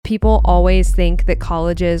People always think that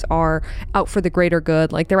colleges are out for the greater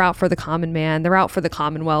good, like they're out for the common man, they're out for the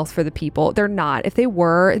commonwealth, for the people. They're not. If they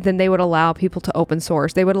were, then they would allow people to open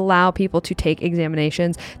source. They would allow people to take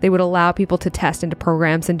examinations. They would allow people to test into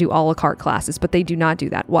programs and do a la carte classes, but they do not do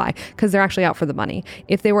that. Why? Because they're actually out for the money.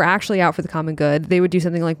 If they were actually out for the common good, they would do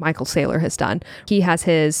something like Michael Saylor has done. He has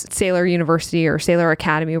his Saylor University or Saylor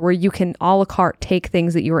Academy where you can a la carte take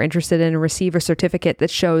things that you were interested in and receive a certificate that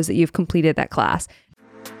shows that you've completed that class.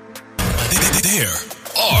 There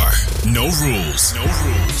are no rules. No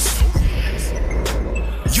rules.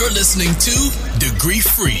 You're listening to Degree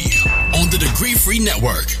Free on the Degree Free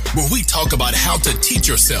Network, where we talk about how to teach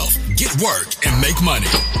yourself, get work, and make money.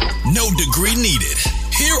 No degree needed.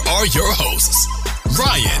 Here are your hosts,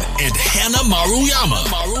 Ryan and Hannah Maruyama.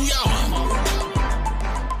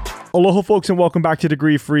 Aloha, folks, and welcome back to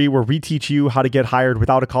Degree Free, where we teach you how to get hired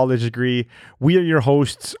without a college degree. We are your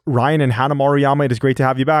hosts, Ryan and Hannah Maruyama. It is great to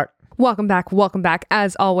have you back. Welcome back,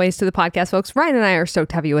 as always, to the podcast, folks. Ryan and I are stoked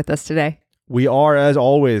to have you with us today. We are, as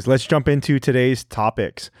always. Let's jump into today's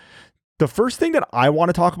topics. The first thing that I want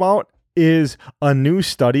to talk about is a new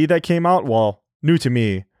study that came out. Well, new to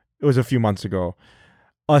me. It was a few months ago.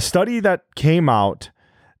 A study that came out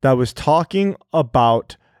that was talking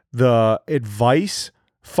about the advice,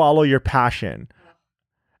 follow your passion,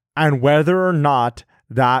 and whether or not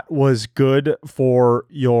that was good for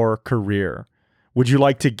your career. Would you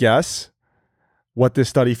like to guess what this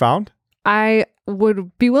study found? I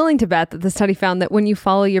would be willing to bet that the study found that when you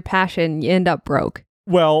follow your passion, you end up broke.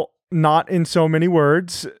 Well, not in so many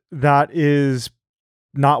words. That is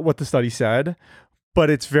not what the study said, but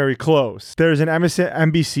it's very close. There's an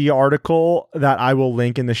MSNBC article that I will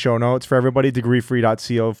link in the show notes for everybody,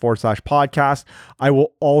 degreefree.co/podcast. I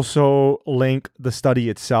will also link the study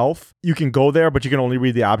itself. You can go there, but you can only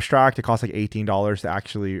read the abstract. It costs like $18 to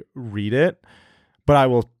actually read it, but I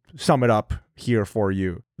will sum it up here for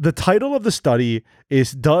you. The title of the study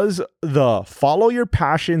is, Does the Follow Your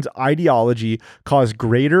Passions ideology cause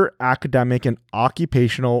greater academic and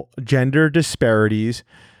occupational gender disparities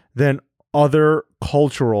than other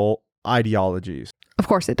cultural ideologies? Of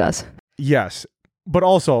course it does. Yes, but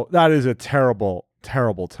also that is a terrible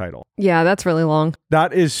title. Yeah, that's really long.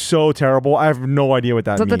 That is so terrible. I have no idea what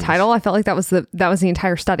that means. Is that the title? I felt like that was the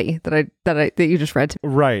entire study that you just read.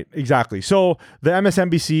 Right, exactly. So the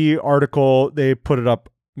MSNBC article, they put it up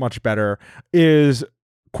much better, is,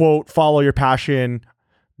 quote, follow your passion,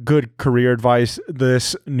 good career advice.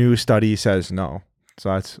 This new study says no.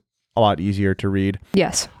 So that's a lot easier to read.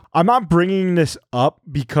 Yes. I'm not bringing this up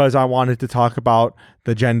because I wanted to talk about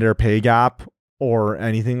the gender pay gap or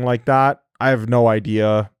anything like that. I have no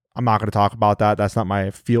idea. I'm not going to talk about that. That's not my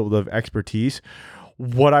field of expertise.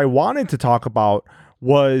 What I wanted to talk about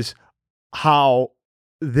was how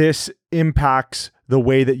this impacts the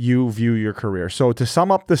way that you view your career. So to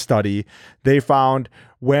sum up the study, they found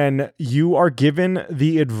when you are given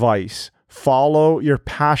the advice, follow your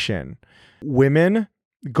passion, women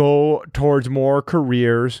go towards more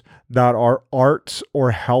careers that are arts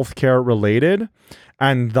or healthcare related,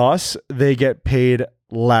 and thus they get paid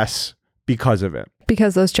less because of it.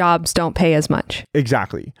 Because those jobs don't pay as much.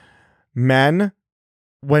 Exactly. Men,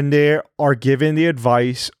 when they are given the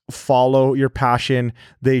advice, follow your passion,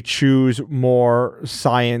 they choose more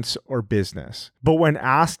science or business. But when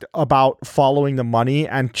asked about following the money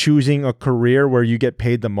and choosing a career where you get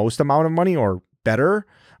paid the most amount of money or better,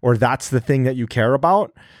 or that's the thing that you care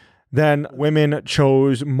about, then women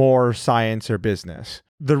chose more science or business.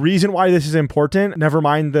 The reason why this is important, never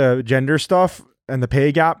mind the gender stuff and the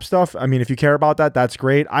pay gap stuff. I mean, if you care about that, that's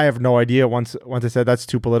great. I have no idea. Once I said that's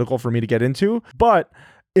too political for me to get into. But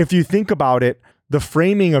if you think about it, the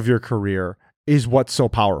framing of your career is what's so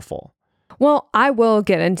powerful. Well, I will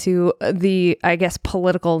get into the, I guess,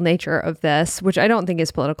 political nature of this, which I don't think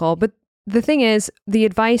is political, but the thing is, the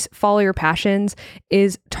advice, follow your passions,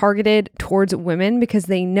 is targeted towards women because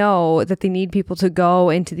they know that they need people to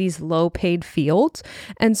go into these low paid fields.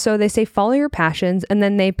 And so they say, follow your passions, and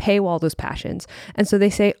then they paywall those passions. And so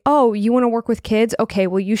they say, oh, you want to work with kids? Okay,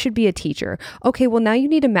 well, you should be a teacher. Okay, well, now you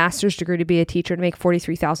need a master's degree to be a teacher to make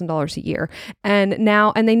 $43,000 a year. And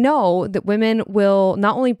they know that women will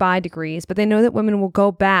not only buy degrees, but they know that women will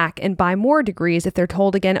go back and buy more degrees if they're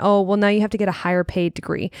told again, oh, well, now you have to get a higher paid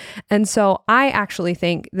degree. And so I actually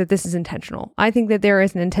think that this is intentional. I think that there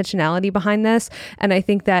is an intentionality behind this. And I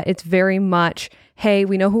think that it's very much hey,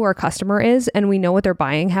 we know who our customer is and we know what their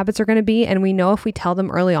buying habits are going to be. And we know if we tell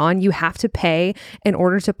them early on, you have to pay in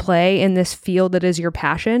order to play in this field that is your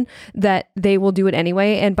passion, that they will do it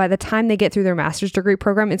anyway. And by the time they get through their master's degree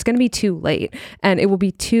program, it's going to be too late and it will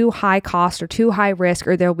be too high cost or too high risk,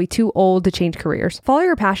 or they'll be too old to change careers. Follow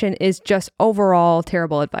your passion is just overall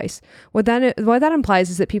terrible advice. What that implies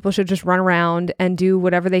is that people should just run around and do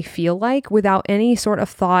whatever they feel like without any sort of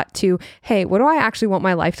thought to, hey, what do I actually want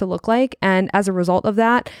my life to look like? And as a result of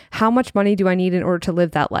that, how much money do I need in order to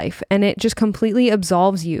live that life? And it just completely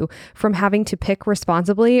absolves you from having to pick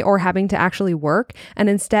responsibly or having to actually work. And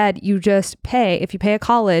instead, you just pay. If you pay a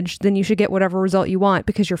college, then you should get whatever result you want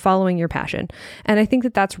because you're following your passion. And I think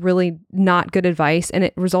that that's really not good advice. And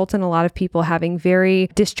it results in a lot of people having very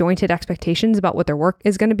disjointed expectations about what their work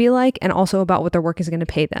is going to be like and also about what their work is going to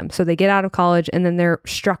pay them. So they get out of college and then they're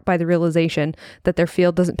struck by the realization that their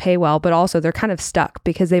field doesn't pay well, but also they're kind of stuck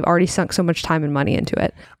because they've already sunk so much time and money into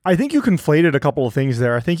it. I think you conflated a couple of things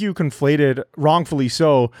there. I think you conflated, wrongfully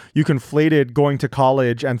so, you conflated going to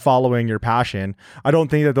college and following your passion. I don't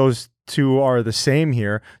think that those two are the same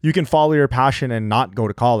here. You can follow your passion and not go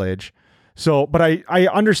to college. So, but I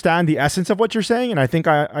understand the essence of what you're saying, and I think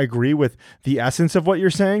I agree with the essence of what you're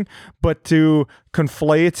saying, but to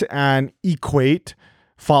conflate and equate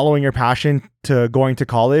following your passion to going to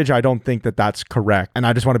college, I don't think that that's correct. And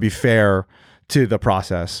I just want to be fair to the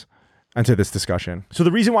process and to this discussion. So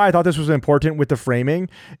the reason why I thought this was important with the framing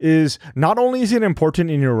is not only is it important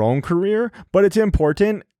in your own career, but it's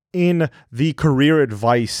important in the career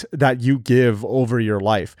advice that you give over your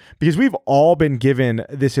life. Because we've all been given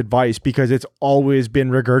this advice because it's always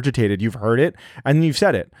been regurgitated. You've heard it and you've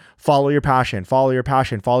said it. Follow your passion, follow your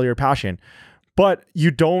passion, follow your passion. But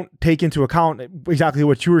you don't take into account exactly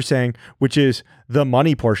what you were saying, which is the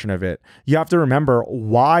money portion of it. You have to remember,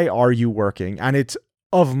 why are you working? And it's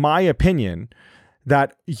of my opinion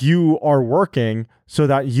that you are working so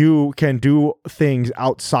that you can do things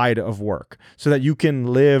outside of work, so that you can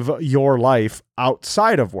live your life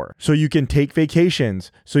outside of work, so you can take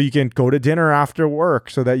vacations, so you can go to dinner after work,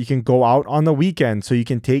 so that you can go out on the weekend, so you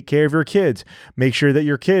can take care of your kids, make sure that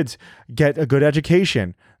your kids get a good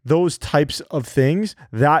education. Those types of things,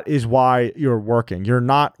 that is why you're working. You're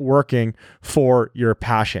not working for your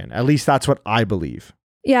passion. At least that's what I believe.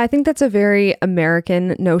 Yeah, I think that's a very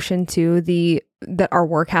American notion too, that our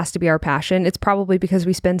work has to be our passion. It's probably because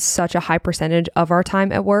we spend such a high percentage of our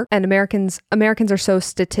time at work, and Americans are so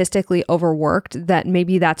statistically overworked that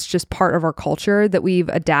maybe that's just part of our culture that we've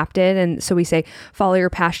adapted. And so we say, follow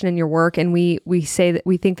your passion in your work. And we say that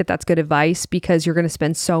we think that that's good advice because you're going to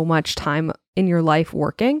spend so much time in your life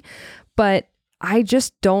working. But I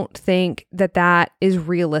just don't think that that is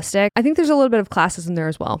realistic. I think there's a little bit of classism there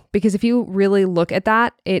as well, because if you really look at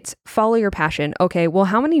that, it's follow your passion. Okay, well,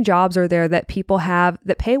 how many jobs are there that people have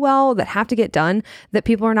that pay well, that have to get done, that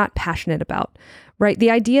people are not passionate about? Right?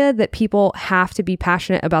 The idea that people have to be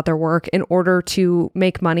passionate about their work in order to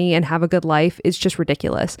make money and have a good life is just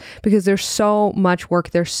ridiculous, because there's so much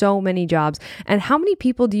work, there's so many jobs. And how many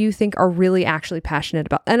people do you think are really actually passionate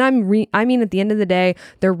about? And I mean, at the end of the day,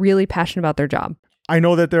 they're really passionate about their job. I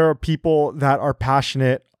know that there are people that are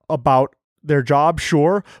passionate about their job,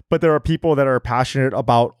 sure, but there are people that are passionate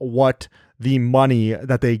about what the money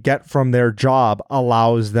that they get from their job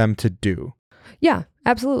allows them to do. Yeah,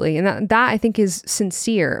 absolutely. And that I think is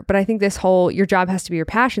sincere. But I think this whole your job has to be your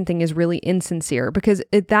passion thing is really insincere, because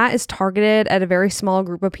that is targeted at a very small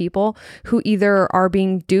group of people who either are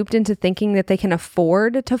being duped into thinking that they can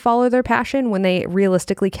afford to follow their passion when they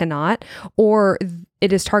realistically cannot, or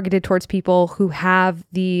it is targeted towards people who have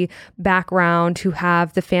the background, who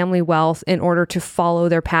have the family wealth in order to follow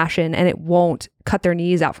their passion, and it won't cut their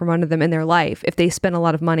knees out from under them in their life if they spend a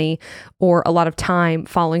lot of money or a lot of time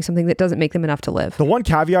following something that doesn't make them enough to live. The one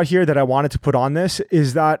caveat here that I wanted to put on this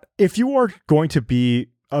is that if you are going to be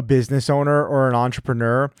a business owner or an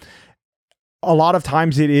entrepreneur, a lot of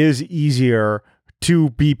times it is easier to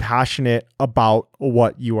be passionate about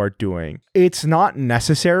what you are doing. It's not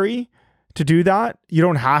necessary to do that. You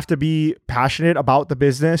don't have to be passionate about the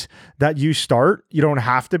business that you start. You don't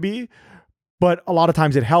have to be. But a lot of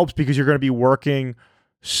times it helps because you're going to be working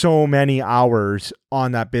so many hours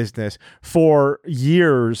on that business for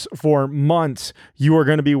years, for months. You are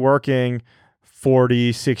going to be working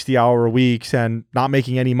 40, 60-hour weeks and not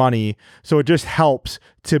making any money. So it just helps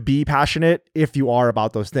to be passionate if you are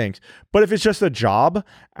about those things. But if it's just a job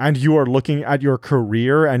and you are looking at your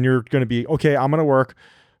career and you're going to be, okay, I'm going to work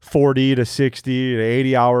 40 to 60 to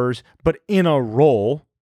 80 hours, but in a role,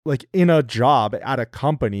 like in a job at a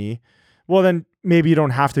company, well, then maybe you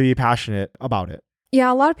don't have to be passionate about it. Yeah,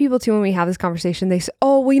 a lot of people too, when we have this conversation, they say,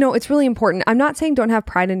 oh, well, it's really important. I'm not saying don't have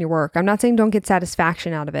pride in your work. I'm not saying don't get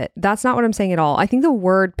satisfaction out of it. That's not what I'm saying at all. I think the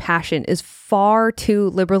word passion is far too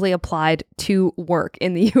liberally applied to work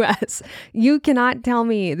in the US. You cannot tell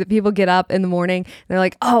me that people get up in the morning and they're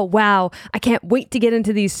like, oh, wow, I can't wait to get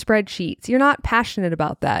into these spreadsheets. You're not passionate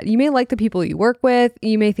about that. You may like the people you work with.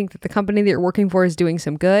 You may think that the company that you're working for is doing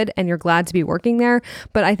some good and you're glad to be working there.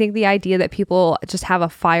 But I think the idea that people just have a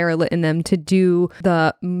fire lit in them to do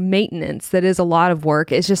the maintenance that is a lot of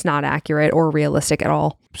work is just not accurate or realistic at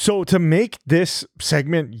all. So to make this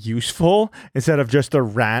segment useful, instead of just a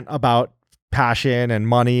rant about passion and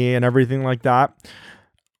money and everything like that,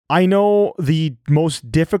 I know the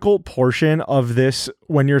most difficult portion of this,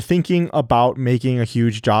 when you're thinking about making a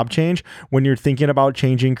huge job change, when you're thinking about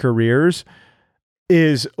changing careers,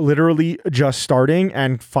 is literally just starting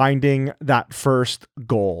and finding that first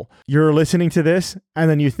goal. You're listening to this and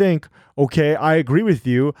then you think, okay, I agree with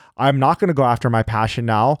you. I'm not going to go after my passion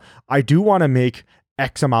now. I do want to make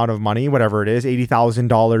X amount of money, whatever it is,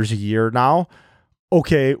 $80,000 a year now.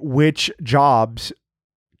 Okay, which jobs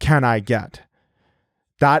can I get?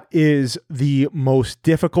 That is the most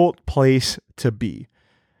difficult place to be.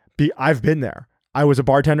 I've been there. I was a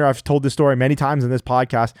bartender. I've told this story many times in this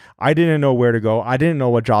podcast. I didn't know where to go. I didn't know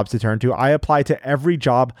what jobs to turn to. I applied to every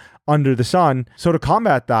job under the sun. So to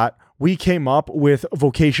combat that, we came up with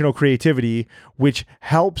vocational creativity, which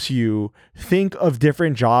helps you think of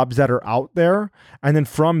different jobs that are out there. And then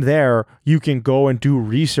from there, you can go and do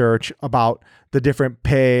research about the different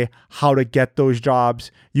pay, how to get those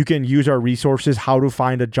jobs. You can use our resources, how to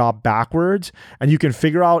find a job backwards, and you can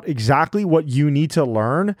figure out exactly what you need to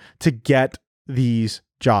learn to get these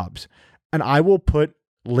jobs. And I will put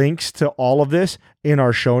links to all of this in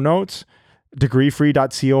our show notes,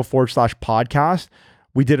 degreefree.co/podcast.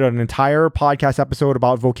 We did an entire podcast episode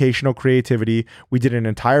about vocational creativity. We did an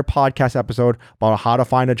entire podcast episode about how to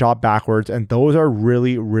find a job backwards. And those are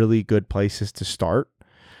really, really good places to start.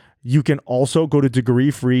 You can also go to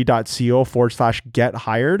degreefree.co/get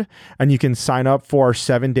hired, and you can sign up for our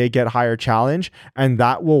 7-day get hired challenge. And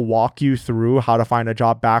that will walk you through how to find a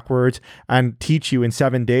job backwards and teach you in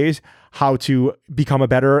 7 days how to become a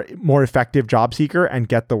better, more effective job seeker and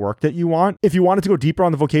get the work that you want. If you wanted to go deeper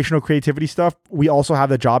on the vocational creativity stuff, we also have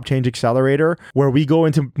the Job Change Accelerator, where we go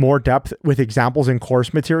into more depth with examples and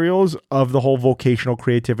course materials of the whole vocational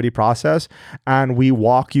creativity process. And we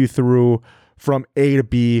walk you through from A to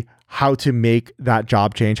B, how to make that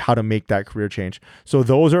job change, how to make that career change. So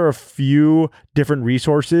those are a few different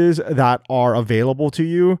resources that are available to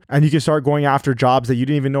you, and you can start going after jobs that you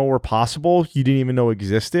didn't even know were possible, you didn't even know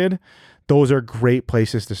existed. Those are great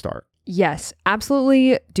places to start. Yes,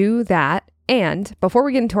 absolutely do that. And before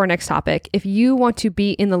we get into our next topic, if you want to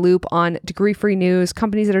be in the loop on degree-free news,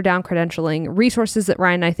 companies that are down credentialing, resources that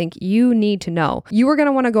Ryan and I think you need to know, you are going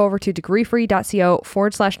to want to go over to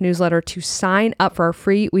degreefree.co/newsletter to sign up for our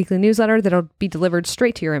free weekly newsletter that'll be delivered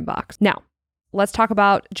straight to your inbox. Now, let's talk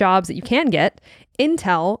about jobs that you can get.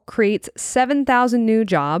 Intel creates 7,000 new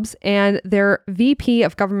jobs, and their VP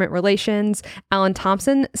of Government Relations, Alan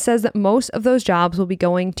Thompson, says that most of those jobs will be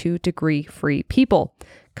going to degree-free people.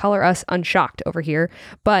 Color us unshocked over here.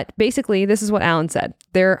 But basically, this is what Alan said.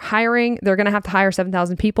 They're going to have to hire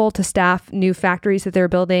 7,000 people to staff new factories that they're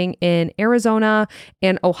building in Arizona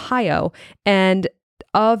and Ohio. And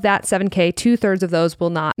of that 7K, 2/3 of those will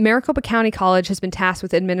not. Maricopa County College has been tasked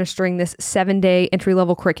with administering this 7-day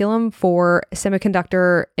entry-level curriculum for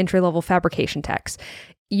semiconductor entry-level fabrication techs.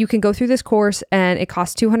 You can go through this course and it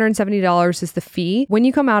costs $270 is the fee. When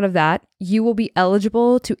you come out of that, you will be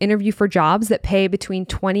eligible to interview for jobs that pay between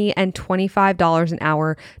 $20 and $25 an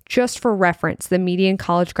hour. Just for reference, the median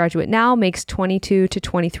college graduate now makes $22 to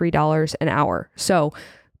 $23 an hour. So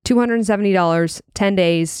 $270, 10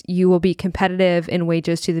 days, you will be competitive in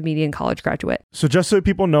wages to the median college graduate. So just so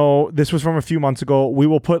people know, this was from a few months ago. We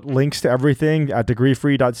will put links to everything at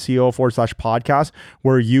degreefree.co/podcast,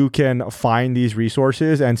 where you can find these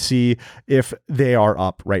resources and see if they are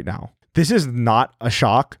up right now. This is not a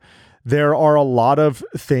shock. There are a lot of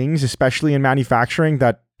things, especially in manufacturing,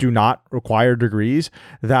 that do not require degrees,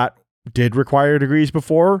 that did require degrees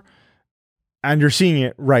before. And you're seeing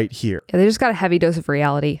it right here. Yeah, they just got a heavy dose of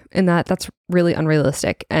reality in that's really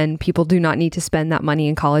unrealistic. And people do not need to spend that money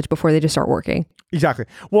in college before they just start working. Exactly.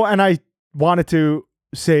 Well, and I wanted to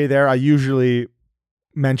say there, I usually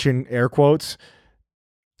mention air quotes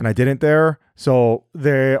and I didn't there. So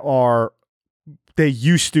they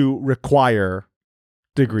used to require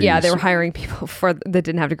degrees. Yeah, they were hiring people that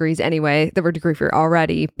didn't have degrees anyway, that were degree free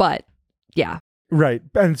already. But yeah. Right.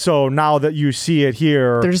 And so now that you see it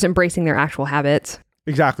here, they're just embracing their actual habits.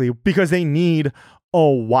 Exactly. Because they need a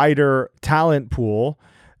wider talent pool,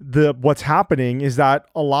 what's happening is that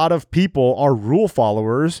a lot of people are rule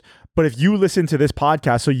followers. But if you listen to this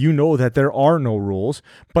podcast, so you know that there are no rules,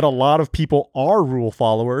 but a lot of people are rule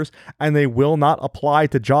followers and they will not apply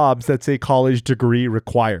to jobs that say college degree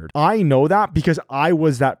required. I know that because I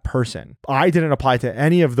was that person. I didn't apply to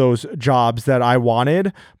any of those jobs that I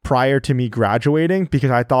wanted prior to me graduating because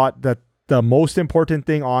I thought that the most important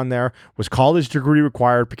thing on there was college degree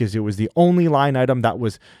required because it was the only line item that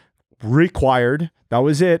was required. That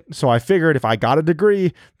was it. So I figured if I got a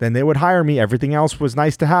degree, then they would hire me. Everything else was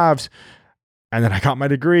nice to haves. And then I got my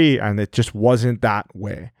degree and it just wasn't that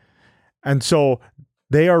way. And so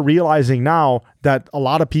they are realizing now that a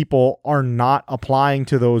lot of people are not applying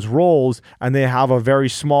to those roles and they have a very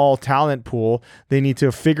small talent pool. They need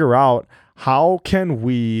to figure out how can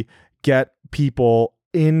we get people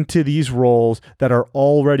into these roles that are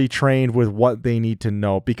already trained with what they need to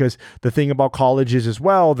know. Because the thing about colleges as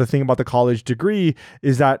well, the thing about the college degree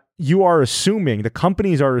is that you are assuming, the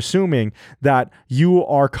companies are assuming that you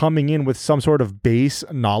are coming in with some sort of base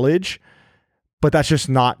knowledge, but that's just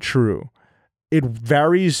not true. It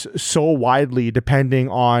varies so widely depending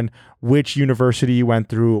on which university you went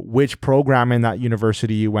through, which program in that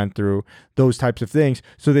university you went through, those types of things.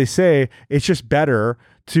 So they say it's just better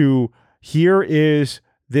to here is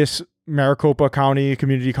this Maricopa County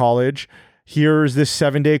Community College. Here's this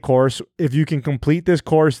 7-day course. If you can complete this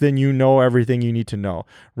course, then you know everything you need to know,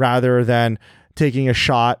 rather than taking a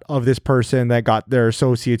shot of this person that got their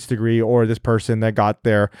associate's degree or this person that got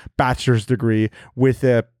their bachelor's degree with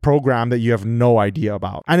a program that you have no idea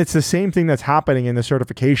about. And it's the same thing that's happening in the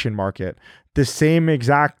certification market. The same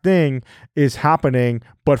exact thing is happening,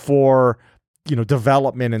 but for,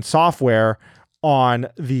 development and software on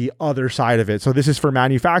the other side of it. So this is for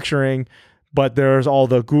manufacturing, but there's all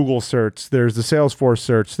the Google certs, there's the Salesforce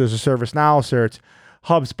certs, there's a ServiceNow certs,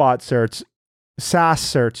 HubSpot certs, SaaS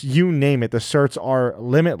certs, you name it. The certs are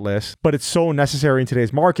limitless, but it's so necessary in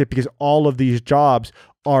today's market because all of these jobs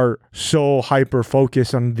are so hyper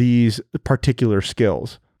focused on these particular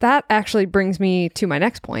skills. That actually brings me to my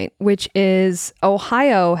next point, which is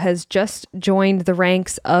Ohio has just joined the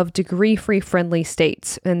ranks of degree-free friendly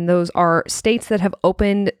states. And those are states that have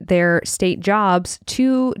opened their state jobs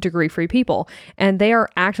to degree-free people. And they are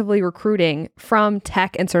actively recruiting from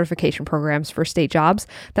tech and certification programs for state jobs.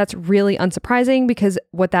 That's really unsurprising because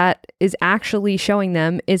what that is actually showing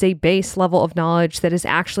them is a base level of knowledge that is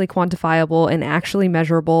actually quantifiable and actually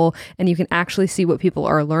measurable. And you can actually see what people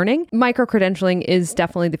are learning. Micro-credentialing is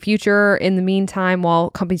definitely the future. In the meantime, while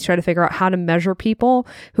companies try to figure out how to measure people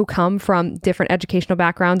who come from different educational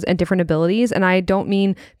backgrounds and different abilities, and I don't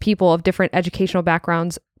mean people of different educational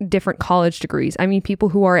backgrounds, different college degrees. I mean people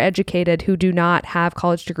who are educated, who do not have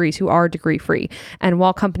college degrees, who are degree free. And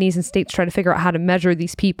while companies and states try to figure out how to measure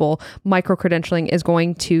these people, micro-credentialing is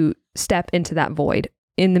going to step into that void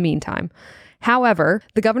in the meantime. However,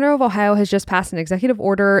 the governor of Ohio has just passed an executive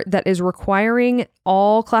order that is requiring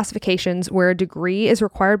all classifications where a degree is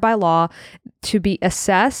required by law to be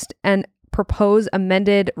assessed and propose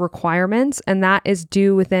amended requirements, and that is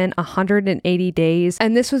due within 180 days.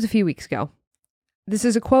 And this was a few weeks ago. This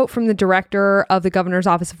is a quote from the director of the governor's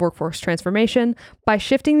Office of Workforce Transformation. By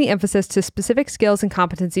shifting the emphasis to specific skills and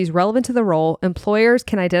competencies relevant to the role, employers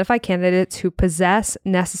can identify candidates who possess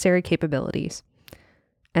necessary capabilities.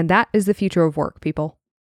 And that is the future of work, people.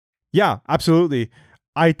 Yeah, absolutely.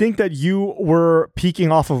 I think that you were peeking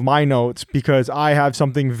off of my notes because I have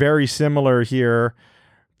something very similar here.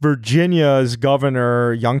 Virginia's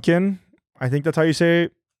Governor Youngkin, I think that's how you say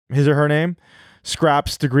his or her name,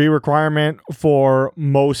 scraps degree requirement for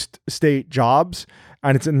most state jobs,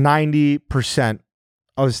 and it's 90%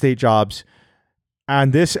 of state jobs.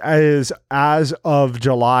 And this is as of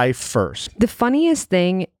July 1st. The funniest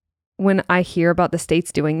thing when I hear about the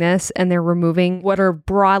states doing this and they're removing what are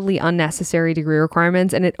broadly unnecessary degree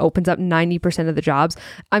requirements and it opens up 90% of the jobs,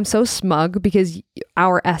 I'm so smug because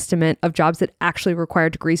our estimate of jobs that actually require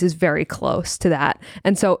degrees is very close to that.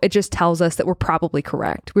 And so it just tells us that we're probably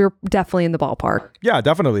correct. We're definitely in the ballpark. Yeah,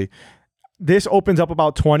 definitely. This opens up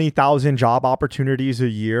about 20,000 job opportunities a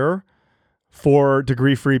year for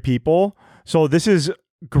degree-free people. So this is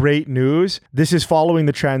great news. This is following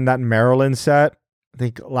the trend that Maryland set, I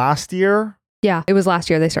think last year. Yeah, it was last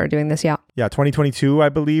year they started doing this. Yeah. Yeah, 2022, I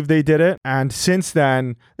believe they did it. And since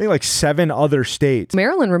then, I think like 7 other states.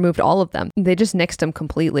 Maryland removed all of them. They just nixed them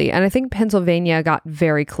completely. And I think Pennsylvania got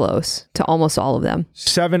very close to almost all of them.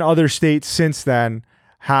 7 other states since then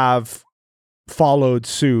have followed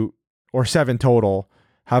suit, or 7 total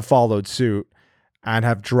have followed suit and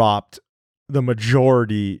have dropped the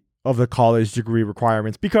majority of the college degree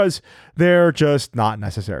requirements because they're just not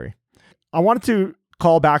necessary. I wanted to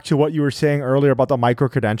call back to what you were saying earlier about the micro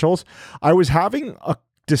credentials. I was having a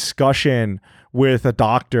discussion with a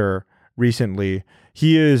doctor recently.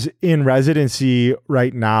 He is in residency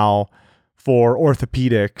right now for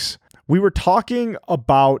orthopedics. We were talking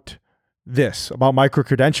about about micro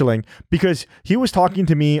credentialing, because he was talking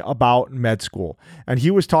to me about med school, and he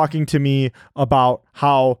was talking to me about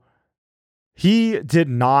how he did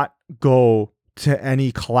not go to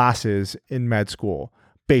any classes in med school,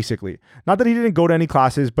 basically. Not that he didn't go to any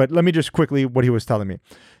classes, but let me just quickly what he was telling me.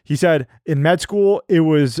 He said in med school, it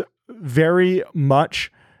was very much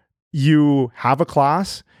you have a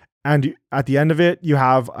class and at the end of it, you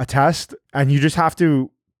have a test and you just have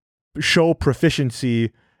to show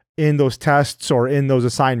proficiency in those tests or in those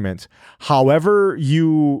assignments. However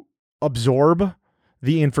you absorb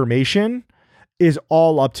the information is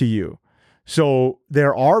all up to you. So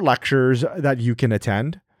there are lectures that you can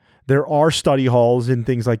attend. There are study halls and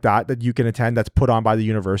things like that you can attend that's put on by the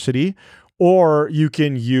university, or you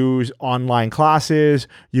can use online classes.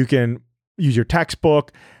 You can use your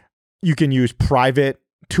textbook. You can use private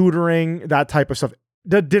tutoring, that type of stuff.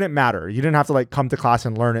 That didn't matter. You didn't have to come to class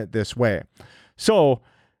and learn it this way. So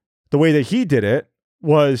the way that he did it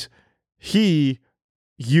was he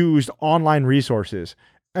used online resources,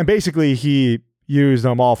 and basically he used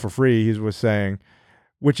them all for free, he was saying,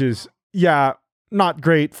 which is, not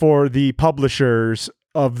great for the publishers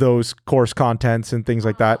of those course contents and things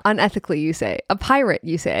like that. Unethically, you say. A pirate,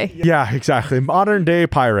 you say. Yeah, exactly. Modern day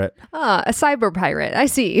pirate. A cyber pirate. I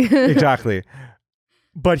see. Exactly.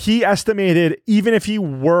 But he estimated even if he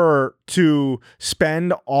were to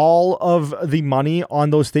spend all of the money on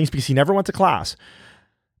those things, because he never went to class,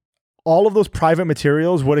 all of those private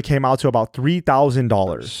materials would have came out to about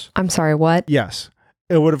 $3,000. I'm sorry, what? Yes.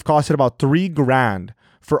 It would have costed about $3,000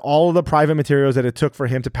 for all of the private materials that it took for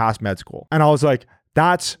him to pass med school. And I was like,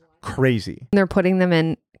 that's crazy. They're putting them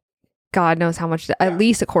in God knows how much, at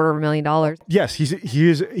least $250,000. Yes,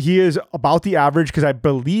 he is about the average, because I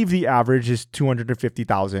believe the average is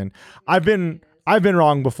 $250,000. I've been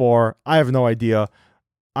wrong before. I have no idea.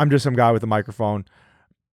 I'm just some guy with a microphone.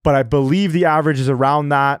 But I believe the average is around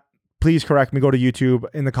that. Please correct me. Go to YouTube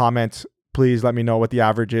in the comments. Please let me know what the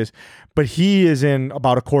average is. But he is in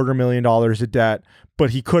about $250,000 of debt, but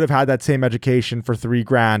he could have had that same education for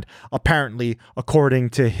 $3,000, apparently, according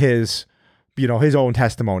to his own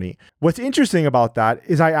testimony. What's interesting about that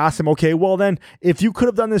is I asked him, okay, well then, if you could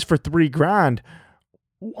have done this for $3,000,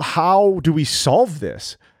 how do we solve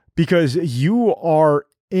this? Because you are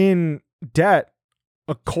in debt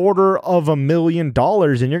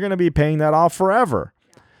 $250,000 and you're going to be paying that off forever.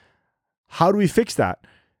 How do we fix that?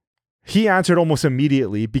 He answered almost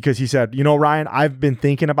immediately, because he said, Ryan, I've been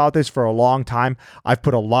thinking about this for a long time. I've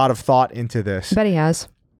put a lot of thought into this. I bet he has.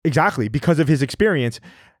 Exactly, because of his experience.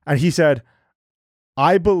 And he said,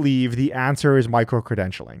 I believe the answer is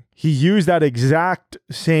micro-credentialing. He used that exact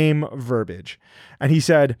same verbiage. And he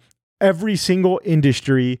said, every single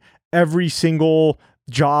industry, every single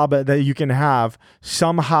job that you can have,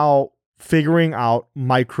 somehow figuring out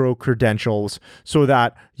micro-credentials so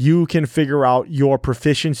that you can figure out your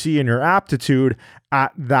proficiency and your aptitude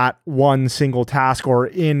at that one single task, or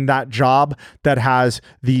in that job that has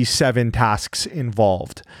these 7 tasks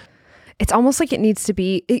involved. It's almost like it needs to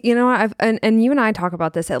be, and you and I talk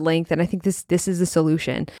about this at length, and I think this is the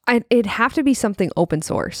solution. It'd have to be something open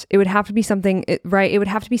source. It would have to be something, right? It would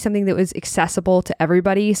have to be something that was accessible to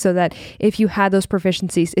everybody, so that if you had those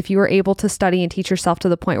proficiencies, if you were able to study and teach yourself to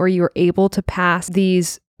the point where you were able to pass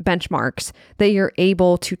these benchmarks, that you're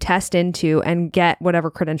able to test into and get whatever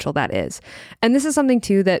credential that is. And this is something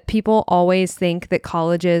too that people always think that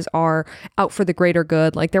colleges are out for the greater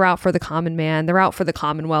good, like they're out for the common man, they're out for the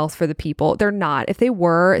commonwealth, for the people. They're not. If they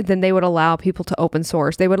were, then they would allow people to open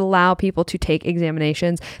source. They would allow people to take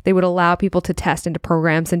examinations. They would allow people to test into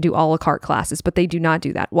programs and do a la carte classes, but they do not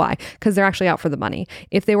do that. Why? Because they're actually out for the money.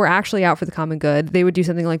 If they were actually out for the common good, they would do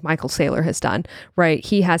something like Michael Saylor has done, right?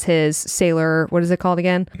 He has his Saylor, what is it called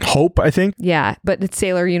again? Hope, I think. Yeah, but it's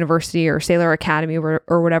Saylor University or Saylor Academy or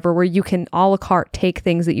whatever, where you can a la carte take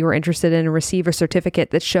things that you were interested in and receive a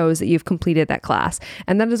certificate that shows that you've completed that class.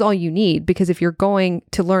 And that is all you need, because if you're going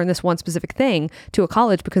to learn this one specific thing to a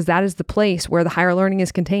college, because that is the place where the higher learning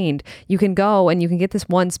is contained, you can go and you can get this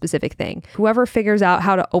one specific thing. Whoever figures out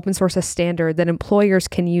how to open source a standard that employers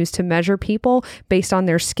can use to measure people based on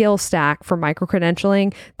their skill stack for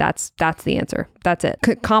micro-credentialing, that's the answer. That's it.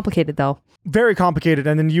 Complicated though. Very complicated.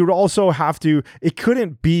 And then you'd also have to, it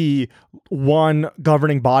couldn't be one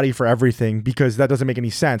governing body for everything, because that doesn't make any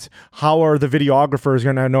sense. How are the videographers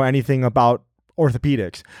going to know anything about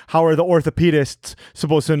orthopedics. How are the orthopedists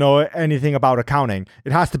supposed to know anything about accounting?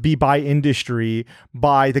 It has to be by industry,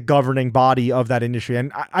 by the governing body of that industry.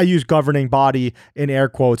 And I use governing body in air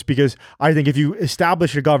quotes because I think if you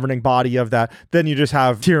establish a governing body of that, then you just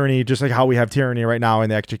have tyranny, just like how we have tyranny right now in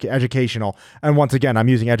the educational. And once again, I'm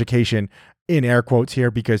using education in air quotes here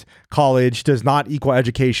because college does not equal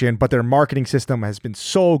education, but their marketing system has been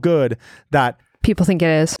so good that people think it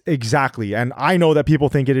is. Exactly. And I know that people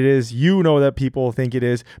think it is. You know that people think it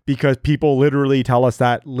is because people literally tell us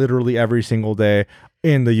that literally every single day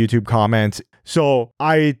in the YouTube comments. So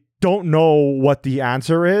I don't know what the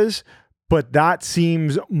answer is, but that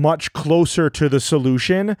seems much closer to the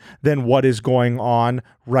solution than what is going on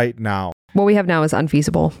right now. What we have now is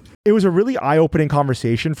unfeasible. It was a really eye-opening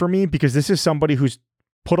conversation for me because this is somebody who's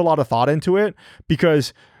put a lot of thought into it,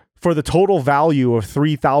 because for the total value of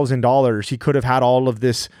 $3,000, he could have had all of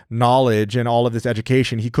this knowledge and all of this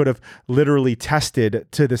education. He could have literally tested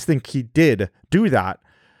to this thing. He did do that,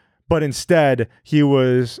 but instead he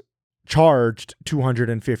was charged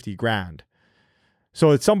 $250,000.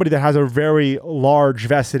 So it's somebody that has a very large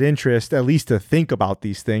vested interest, at least to think about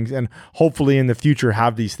these things and hopefully in the future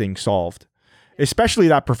have these things solved. Especially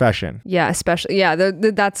that profession. Yeah, especially. Yeah,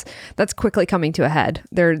 that's quickly coming to a head.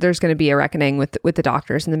 There's going to be a reckoning with the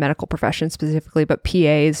doctors and the medical profession specifically, but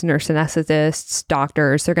PAs, nurse anesthetists,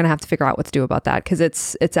 doctors, they're going to have to figure out what to do about that because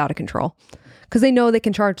it's out of control. Because they know they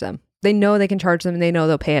can charge them. They know they can charge them and they know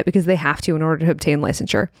they'll pay it because they have to in order to obtain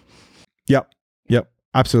licensure. Yep,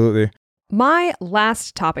 absolutely. Our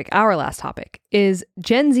last topic is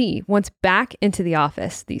Gen Z wants back into the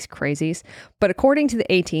office, these crazies. But according to the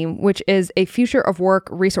A-Team, which is a future of work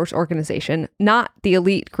resource organization, not the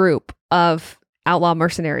elite group of outlaw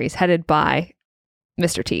mercenaries headed by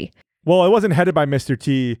Mr. T. Well, it wasn't headed by Mr.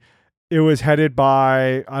 T. It was headed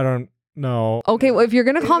by, I don't know. Okay, well, if you're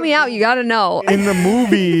going to call me out, you got to know. In the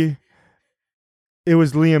movie, it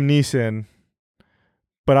was Liam Neeson,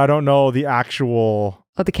 but I don't know the actual...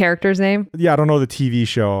 Oh, the character's name? Yeah, I don't know the TV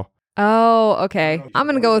show. Oh, okay. I'm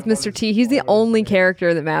going to go with Mr. T. He's the only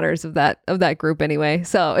character that matters of that group anyway,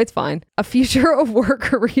 so it's fine. A future of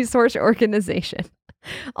work resource organization.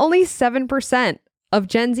 Only 7% of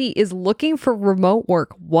Gen Z is looking for remote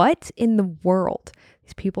work. What in the world?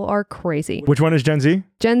 These people are crazy. Which one is Gen Z?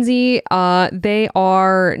 Gen Z, they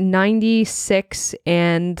are 96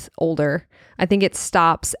 and older. I think it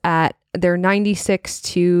stops at, they're 96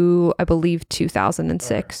 to, I believe,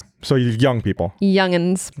 2006. So you young people.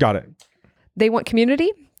 Youngins. Got it. They want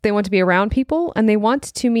community. They want to be around people and they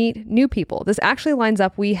want to meet new people. This actually lines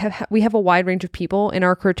up. We have a wide range of people in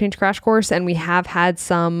our career change crash course, and we have had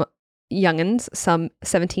some youngins, some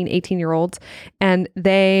 17, 18-year-olds, and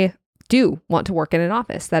they do want to work in an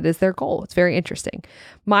office. That is their goal. It's very interesting.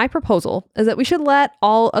 My proposal is that we should let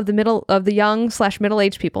all of the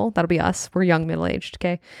young/middle-aged people, that'll be us, we're young middle-aged,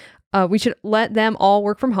 okay? We should let them all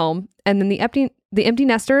work from home, and then the empty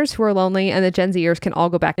nesters who are lonely and the Gen Zers can all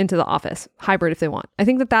go back into the office, hybrid if they want. I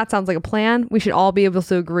think that sounds like a plan. We should all be able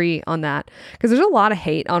to agree on that because there's a lot of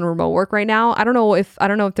hate on remote work right now. I don't know if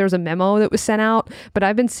there's a memo that was sent out, but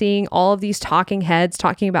I've been seeing all of these talking heads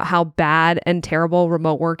talking about how bad and terrible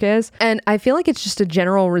remote work is. And I feel like it's just a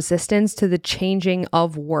general resistance to the changing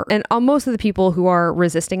of work. And most of the people who are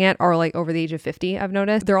resisting it are like over the age of 50, I've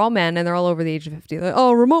noticed. They're all men and they're all over the age of 50. They're like,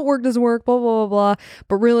 oh, remote work doesn't work, blah, blah, blah, blah.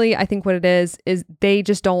 But really, I think what it is they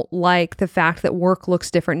just don't like the fact that work looks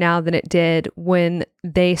different now than it did when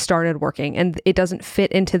they started working, and it doesn't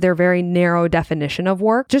fit into their very narrow definition of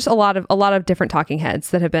work. Just a lot of different talking heads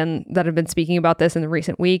that have been speaking about this in the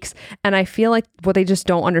recent weeks. And I feel like what they just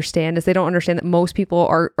don't understand is they don't understand that most people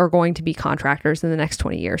are going to be contractors in the next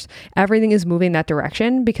 20 years. Everything is moving that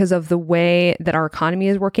direction because of the way that our economy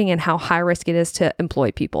is working and how high risk it is to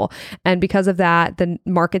employ people. And because of that, the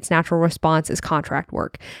market's natural response is contract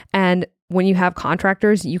work. And when you have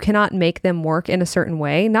contractors, you cannot make them work in a certain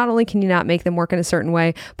way. Not only can you not make them work in a certain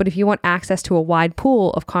way, but if you want access to a wide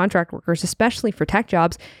pool of contract workers, especially for tech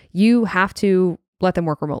jobs, you have to let them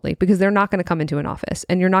work remotely because they're not going to come into an office,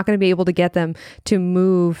 and you're not going to be able to get them to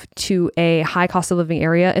move to a high cost of living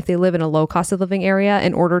area if they live in a low cost of living area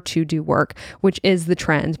in order to do work, which is the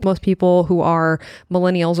trend. Most people who are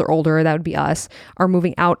millennials or older, that would be us, are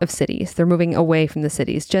moving out of cities. They're moving away from the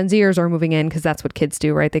cities. Gen Zers are moving in because that's what kids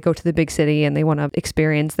do, right? They go to the big city and they want to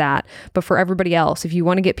experience that. But for everybody else, if you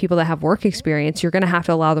want to get people that have work experience, you're going to have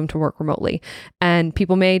to allow them to work remotely. And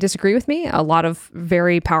people may disagree with me. A lot of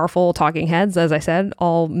very powerful talking heads, as I said,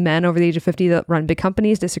 all men over the age of 50 that run big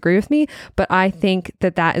companies disagree with me, but I think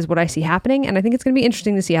that is what I see happening. And I think it's going to be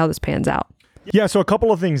interesting to see how this pans out. Yeah. So a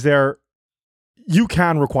couple of things there. You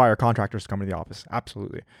can require contractors to come to the office.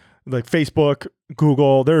 Absolutely. like Facebook,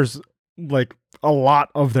 Google, there's like a lot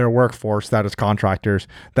of their workforce that is contractors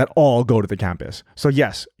that all go to the campus. So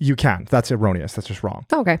yes, you can. That's erroneous. That's just wrong.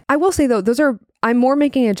 Okay. I will say though, I'm more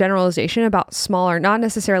making a generalization about smaller, not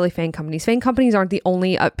necessarily FANG companies. FANG companies aren't the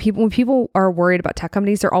only people. When people are worried about tech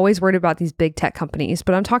companies, they're always worried about these big tech companies.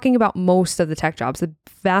 But I'm talking about most of the tech jobs. The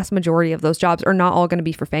vast majority of those jobs are not all going to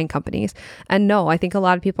be for FANG companies. And no, I think a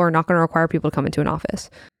lot of people are not going to require people to come into an office.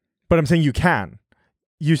 But I'm saying you can.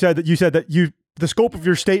 You said that the scope of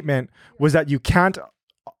your statement was that you can't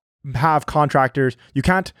have contractors, you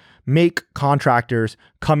can't make contractors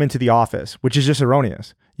come into the office, which is just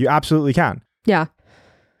erroneous. You absolutely can. Yeah.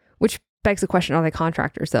 Which begs the question, are they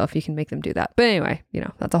contractors though, if you can make them do that? But anyway,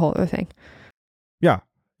 that's a whole other thing. Yeah,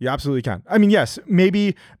 you absolutely can. I mean, yes,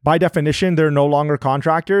 maybe by definition, they're no longer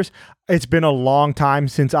contractors. It's been a long time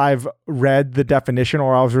since I've read the definition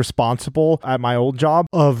or I was responsible at my old job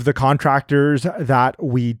of the contractors that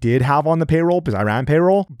we did have on the payroll, because I ran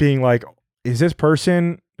payroll, being like, is this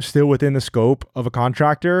person still within the scope of a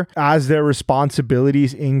contractor? As their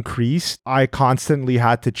responsibilities increased, I constantly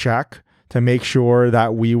had to check to make sure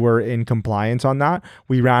that we were in compliance on that.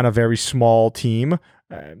 We ran a very small team,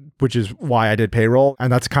 which is why I did payroll.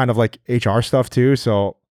 And that's kind of like HR stuff too.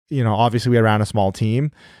 So, obviously we ran a small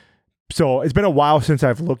team. So it's been a while since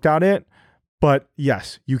I've looked at it. But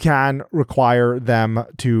yes, you can require them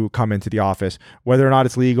to come into the office. Whether or not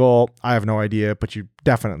it's legal, I have no idea, but you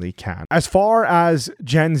definitely can. As far as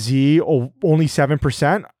Gen Z, only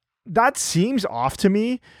 7%, that seems off to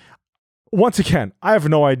me. Once again, I have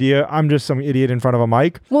no idea. I'm just some idiot in front of a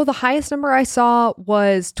mic. Well, the highest number I saw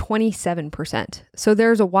was 27%. So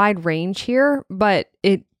there's a wide range here, but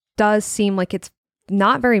it does seem like it's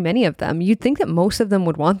not very many of them. You'd think that most of them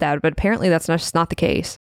would want that, but apparently that's just not the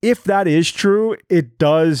case. If that is true, it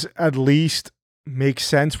does at least make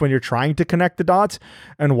sense when you're trying to connect the dots.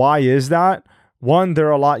 And why is that? One, they're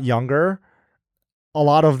a lot younger. A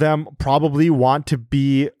lot of them probably want to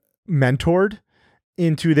be mentored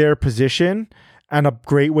into their position. And a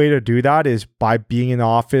great way to do that is by being in the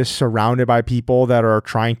office surrounded by people that are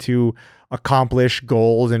trying to accomplish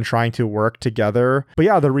goals and trying to work together. But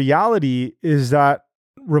yeah, the reality is that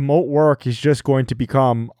remote work is just going to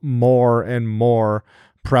become more and more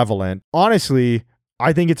prevalent. Honestly,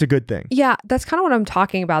 I think it's a good thing. Yeah, that's kind of what I'm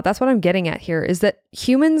talking about. That's what I'm getting at here, is that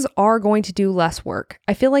humans are going to do less work.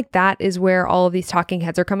 I feel like that is where all of these talking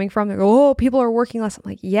heads are coming from. They go, oh, people are working less. I'm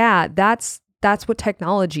like, yeah, that's what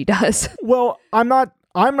technology does. Well, I'm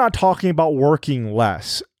not talking about working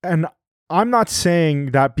less. And I'm not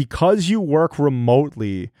saying that because you work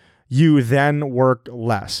remotely, you then work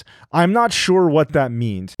less. I'm not sure what that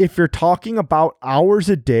means. If you're talking about hours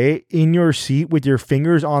a day in your seat with your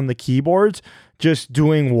fingers on the keyboards, just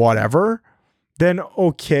doing whatever, then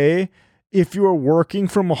okay. If you are working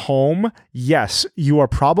from home, yes, you are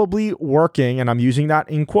probably working, and I'm using that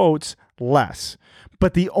in quotes, less.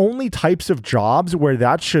 But the only types of jobs where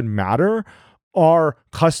that should matter are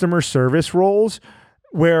customer service roles,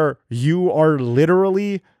 where you are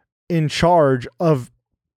literally in charge of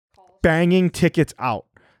banging tickets out.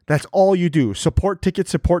 That's all you do. Support tickets,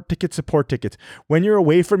 support tickets, support tickets. When you're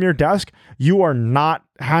away from your desk, you are not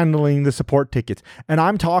handling the support tickets. And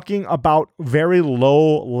I'm talking about very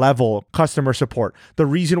low level customer support. The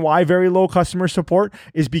reason why very low customer support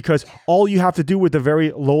is because all you have to do with the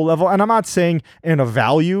very low level, and I'm not saying in a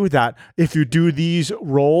value that if you do these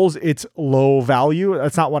roles, it's low value.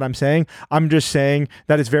 That's not what I'm saying. I'm just saying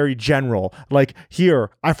that it's very general. Like,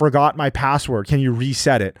 here, I forgot my password. Can you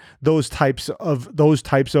reset it? Those types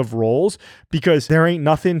of roles, because there ain't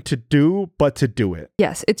nothing to do but to do it.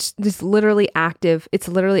 Yes, it's just literally active.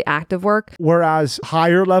 It's literally active work. Whereas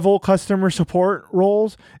higher level customer support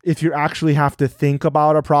roles, if you actually have to think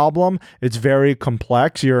about a problem, it's very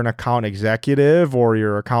complex. You're an account executive or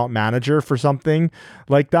you're account manager for something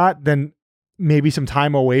like that, then maybe some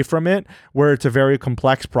time away from it where it's a very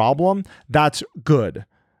complex problem, that's good.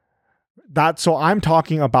 So I'm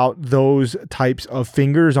talking about those types of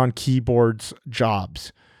fingers on keyboards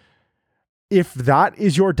jobs. If that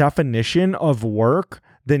is your definition of work,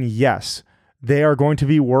 then yes, they are going to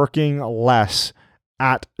be working less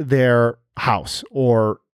at their house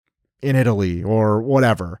or in Italy or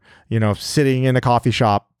whatever, sitting in a coffee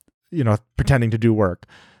shop, pretending to do work.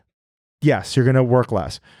 Yes, you're going to work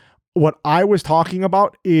less. What I was talking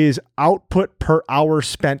about is output per hour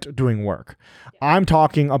spent doing work. I'm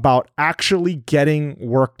talking about actually getting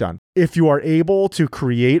work done. If you are able to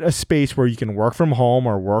create a space where you can work from home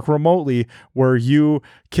or work remotely, where you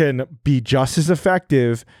can be just as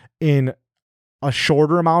effective in a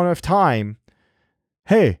shorter amount of time,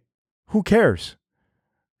 hey, who cares?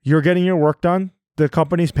 You're getting your work done. the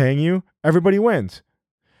company's paying you, everybody wins.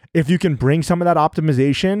 If you can bring some of that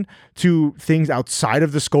optimization to things outside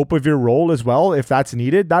of the scope of your role as well, if that's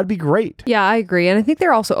needed, that'd be great. Yeah, I agree. And I think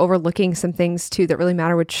they're also overlooking some things too that really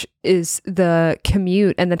matter, which is the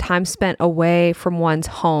commute and the time spent away from one's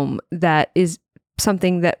home that is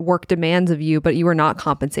something that work demands of you, but you are not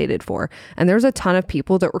compensated for. And there's a ton of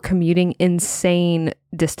people that were commuting insane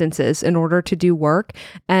distances in order to do work.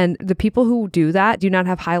 And the people who do that do not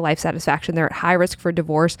have high life satisfaction. They're at high risk for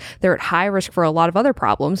divorce. They're at high risk for a lot of other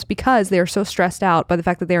problems because they are so stressed out by the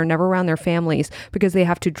fact that they are never around their families because they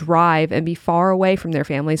have to drive and be far away from their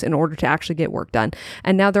families in order to actually get work done.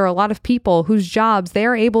 And now there are a lot of people whose jobs they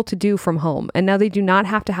are able to do from home. And now they do not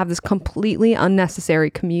have to have this completely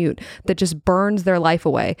unnecessary commute that just burns their life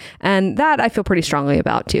away. And that I feel pretty strongly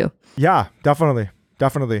about too. Yeah, definitely.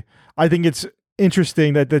 Definitely. I think it's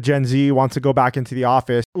interesting that the Gen Z wants to go back into the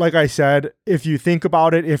office. Like I said, if you think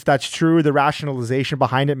about it, if that's true, the rationalization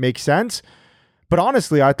behind it makes sense. But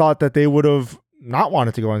honestly, I thought that they would have not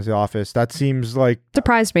wanted to go into the office. That seems like...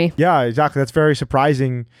 Surprised me. Yeah, exactly. That's very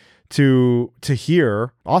surprising to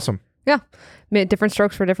hear. Awesome. Yeah. Different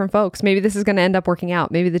strokes for different folks. Maybe this is going to end up working out.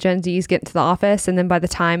 Maybe the Gen Zs get into the office and then by the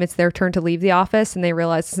time it's their turn to leave the office and they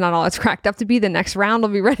realize it's not all it's cracked up to be, the next round will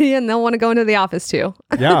be ready and they'll want to go into the office too.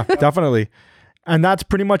 Yeah, definitely. And that's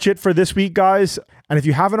pretty much it for this week, guys. And if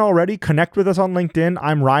you haven't already, connect with us on LinkedIn.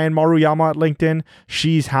 I'm Ryan Maruyama at LinkedIn.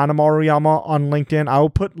 She's Hannah Maruyama on LinkedIn. I will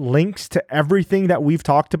put links to everything that we've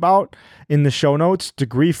talked about in the show notes,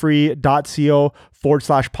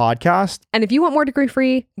 degreefree.co/podcast. And if you want more Degree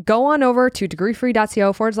Free, go on over to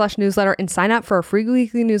degreefree.co/newsletter and sign up for a free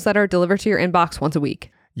weekly newsletter delivered to your inbox once a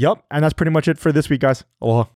week. Yep. And that's pretty much it for this week, guys. Aloha.